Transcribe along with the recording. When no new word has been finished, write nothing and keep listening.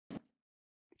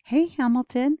Hey,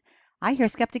 Hamilton. I hear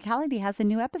Skepticality has a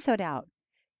new episode out.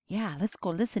 Yeah, let's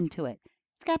go listen to it.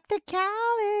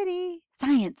 Skepticality.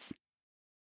 Science.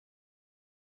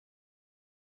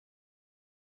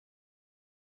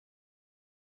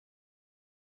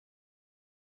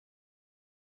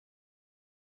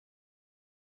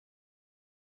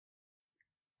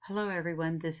 Hello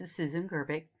everyone, this is Susan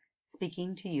Gerbic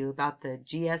speaking to you about the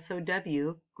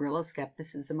GSoW Guerrilla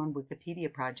Skepticism on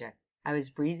Wikipedia project. I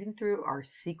was breezing through our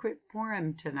secret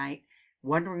forum tonight,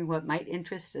 wondering what might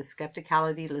interest the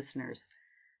Skepticality listeners.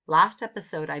 Last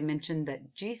episode I mentioned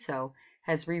that GSoW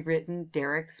has rewritten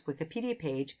Derek's Wikipedia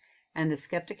page, and the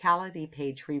Skepticality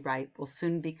page rewrite will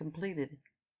soon be completed.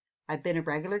 I've been a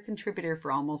regular contributor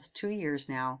for almost 2 years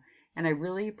now, and I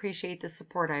really appreciate the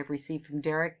support I've received from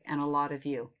Derek and a lot of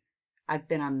you. I've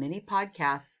been on many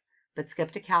podcasts, but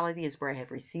Skepticality is where I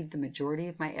have received the majority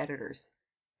of my editors.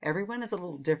 Everyone is a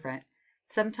little different.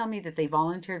 Some tell me that they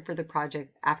volunteered for the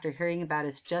project after hearing about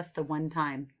us just the one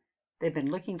time. They've been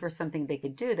looking for something they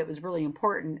could do that was really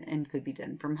important and could be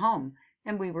done from home,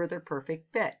 and we were their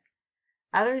perfect fit.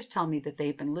 Others tell me that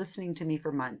they've been listening to me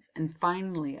for months, and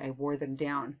finally I wore them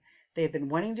down. They have been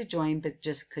wanting to join but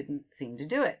just couldn't seem to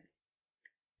do it.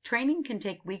 Training can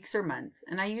take weeks or months,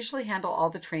 and I usually handle all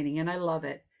the training, and I love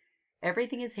it.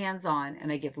 Everything is hands-on, and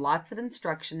I give lots of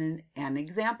instruction and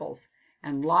examples,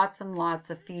 and lots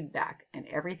of feedback, and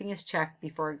everything is checked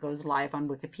before it goes live on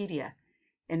Wikipedia.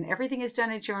 And everything is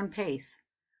done at your own pace.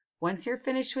 Once you're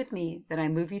finished with me, then I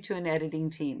move you to an editing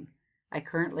team. I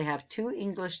currently have 2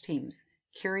 English teams,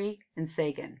 Curie and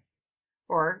Sagan.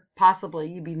 Or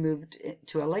possibly you'd be moved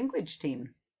to a language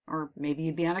team, or maybe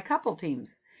you'd be on a couple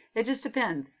teams. It just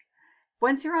depends.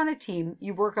 Once you're on a team,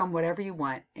 you work on whatever you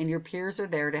want, and your peers are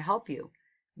there to help you.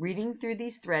 Reading through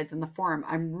these threads in the forum,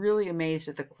 I'm really amazed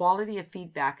at the quality of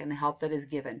feedback and the help that is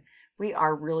given. We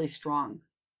are really strong.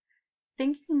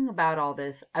 Thinking about all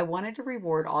this, I wanted to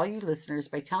reward all you listeners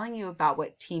by telling you about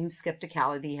what Team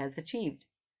Skepticality has achieved.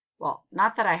 Well,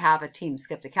 not that I have a Team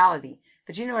Skepticality,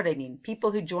 but you know what I mean.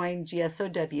 People who joined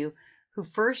GSoW who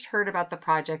first heard about the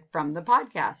project from the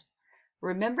podcast.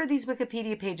 Remember, these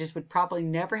Wikipedia pages would probably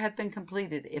never have been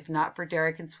completed if not for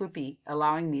Derek and Swoopy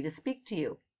allowing me to speak to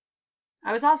you.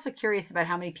 I was also curious about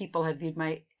how many people have viewed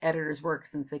my editor's work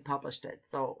since they published it,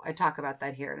 so I talk about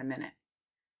that here in a minute.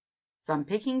 So I'm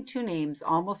picking 2 names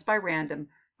almost by random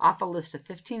off a list of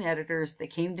 15 editors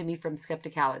that came to me from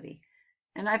Skepticality.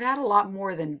 And I've had a lot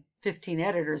more than 15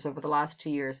 editors over the last 2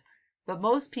 years, but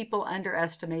most people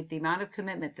underestimate the amount of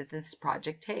commitment that this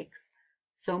project takes.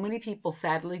 So many people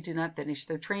sadly do not finish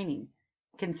their training.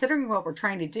 Considering what we're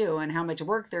trying to do and how much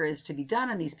work there is to be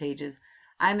done on these pages,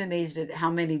 I'm amazed at how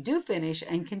many do finish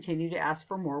and continue to ask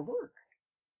for more work.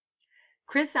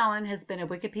 Chris Allen has been a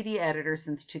Wikipedia editor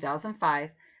since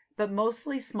 2005, but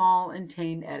mostly small and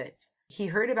tame edits. He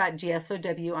heard about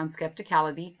GSoW on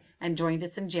Skepticality and joined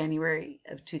us in January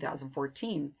of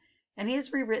 2014, and he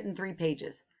has rewritten 3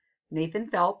 pages: Nathan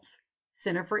Phelps,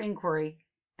 Center for Inquiry,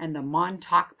 and the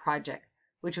Montauk Project,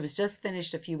 which was just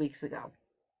finished a few weeks ago.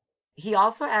 He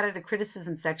also added a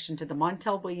criticism section to the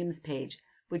Montel Williams page,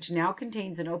 which now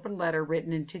contains an open letter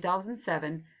written in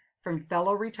 2007 from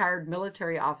fellow retired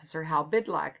military officer Hal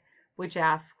Bidlack, which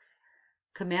asks,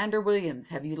 "Commander Williams,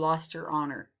 have you lost your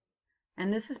honor?"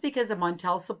 And this is because of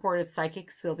Montel's support of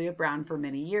psychic Sylvia Browne for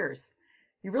many years.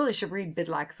 You really should read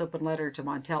Bidlack's open letter to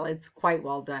Montel. It's quite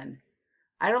well done.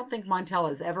 I don't think Montel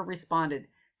has ever responded,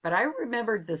 but I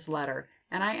remembered this letter,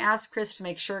 and I asked Chris to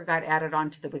make sure it got added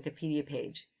onto the Wikipedia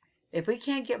page. If we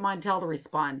can't get Montel to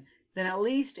respond, then at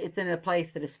least it's in a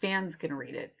place that his fans can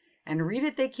read it. And read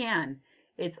it they can.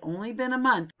 It's only been a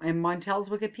month, and Montel's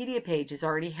Wikipedia page has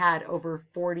already had over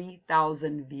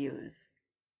 40,000 views.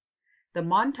 The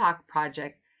Montauk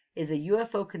Project is a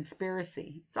UFO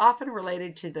conspiracy. It's often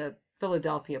related to the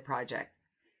Philadelphia Project.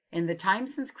 In the time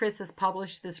since Chris has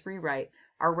published this rewrite,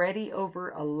 already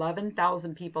over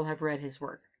 11,000 people have read his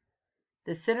work.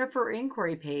 The Center for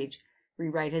Inquiry page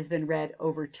rewrite has been read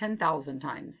over 10,000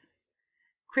 times.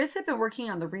 Chris had been working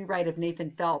on the rewrite of Nathan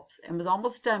Phelps and was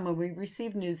almost done when we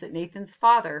received news that Nathan's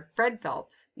father, Fred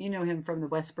Phelps, you know him from the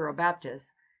Westboro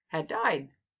Baptist, had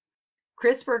died.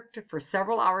 Chris worked for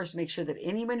several hours to make sure that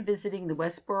anyone visiting the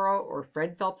Westboro or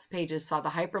Fred Phelps pages saw the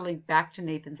hyperlink back to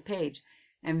Nathan's page,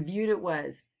 and viewed it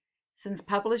was. Since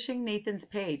publishing Nathan's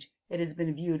page, it has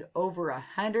been viewed over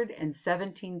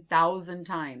 117,000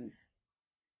 times.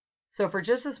 So for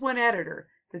just this one editor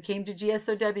who came to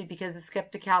GSoW because of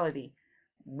Skepticality,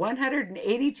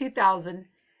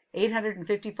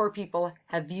 182,854 people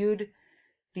have viewed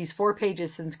these 4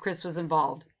 pages since Chris was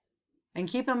involved. And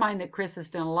keep in mind that Chris has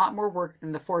done a lot more work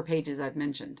than the 4 pages I've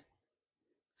mentioned.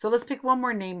 So let's pick one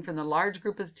more name from the large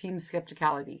group of Team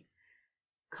Skepticality.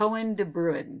 Coen de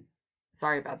Bruijn.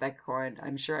 Sorry about that, Coen.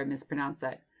 I'm sure I mispronounced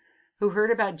that. Who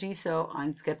heard about GSoW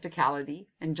on Skepticality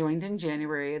and joined in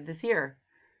January of this year.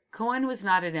 Coen was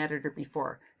not an editor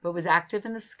before, but was active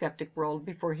in the skeptic world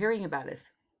before hearing about us.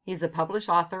 He is a published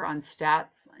author on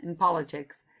stats and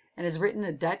politics and has written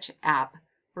a Dutch app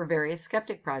for various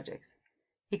skeptic projects.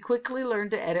 He quickly learned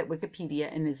to edit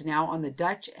Wikipedia and is now on the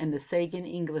Dutch and the Sagan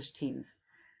English teams.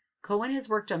 Coen has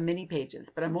worked on many pages,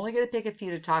 but I'm only going to pick a few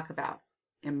to talk about.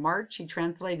 In March, he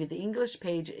translated the English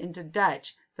page into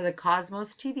Dutch for the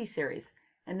Cosmos TV series,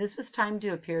 and this was timed to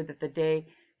appear that the day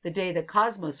that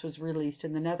Cosmos was released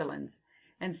in the Netherlands.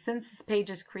 And since this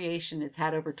page's creation, it's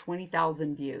had over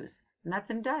 20,000 views, and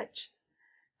that's in Dutch.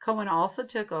 Coen also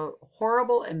took a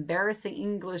horrible, embarrassing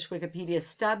English Wikipedia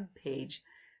stub page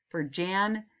for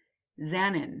Zaanen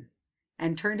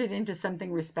and turned it into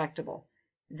something respectable.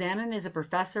 Zaanen is a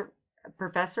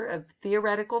professor of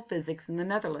theoretical physics in the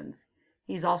Netherlands.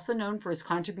 He's also known for his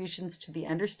contributions to the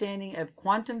understanding of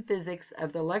quantum physics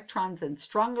of the electrons and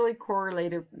strongly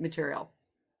correlated material.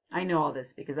 I know all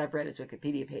this because I've read his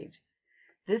Wikipedia page.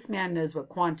 This man knows what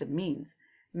quantum means.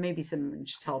 Maybe someone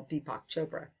should tell Deepak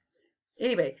Chopra.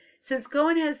 Anyway, since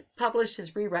Coen has published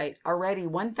his rewrite, already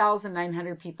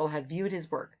 1,900 people have viewed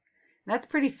his work. And that's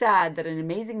pretty sad that an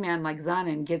amazing man like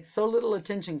Zaanen gets so little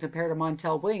attention compared to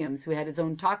Montel Williams, who had his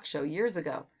own talk show years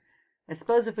ago. I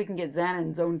suppose if we can get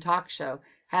Zaanen's own talk show,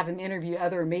 have him interview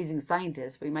other amazing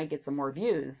scientists, we might get some more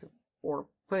views. Or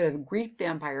put a grief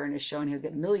vampire in his show and he'll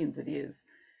get millions of views.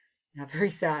 Now, very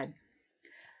sad.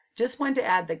 Just want to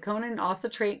add that Coen also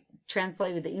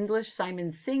translated the English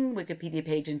Simon Singh Wikipedia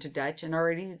page into Dutch and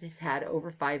already has had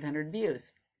over 500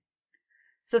 views.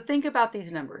 So think about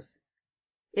these numbers.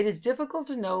 It is difficult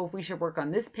to know if we should work on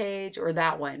this page or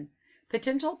that one.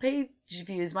 Potential page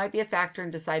views might be a factor in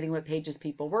deciding what pages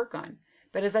people work on.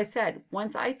 But as I said,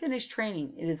 once I finish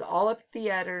training, it is all up to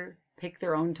the editor to pick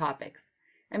their own topics.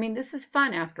 I mean, this is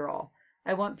fun after all.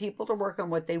 I want people to work on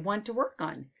what they want to work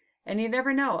on. And you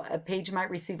never know, a page might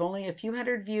receive only a few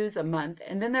hundred views a month,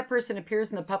 and then that person appears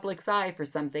in the public's eye for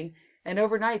something, and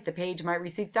overnight the page might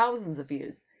receive thousands of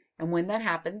views. And when that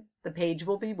happens, the page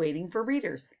will be waiting for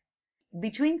readers.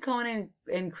 Between Coen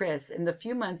and Chris, in the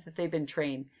few months that they've been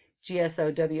trained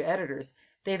GSoW editors,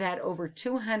 they've had over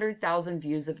 200,000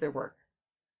 views of their work.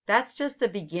 That's just the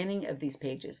beginning of these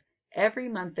pages. Every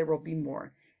month there will be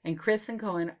more, and Chris and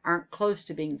Coen aren't close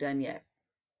to being done yet.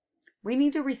 We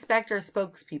need to respect our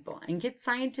spokespeople and get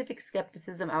scientific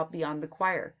skepticism out beyond the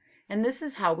choir, and this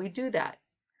is how we do that.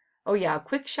 Oh yeah, a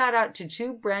quick shout out to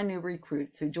 2 brand new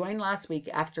recruits who joined last week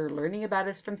after learning about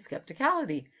us from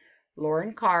Skepticality,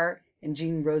 Lauren Carr and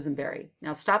Jean Rosenberry.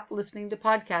 Now stop listening to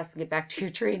podcasts and get back to your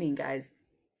training, guys.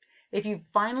 If you've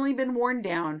finally been worn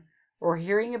down or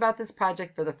hearing about this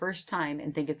project for the first time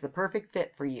and think it's the perfect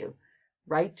fit for you,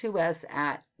 write to us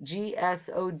at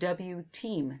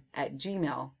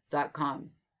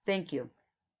gsowteam@gmail.com. Thank you.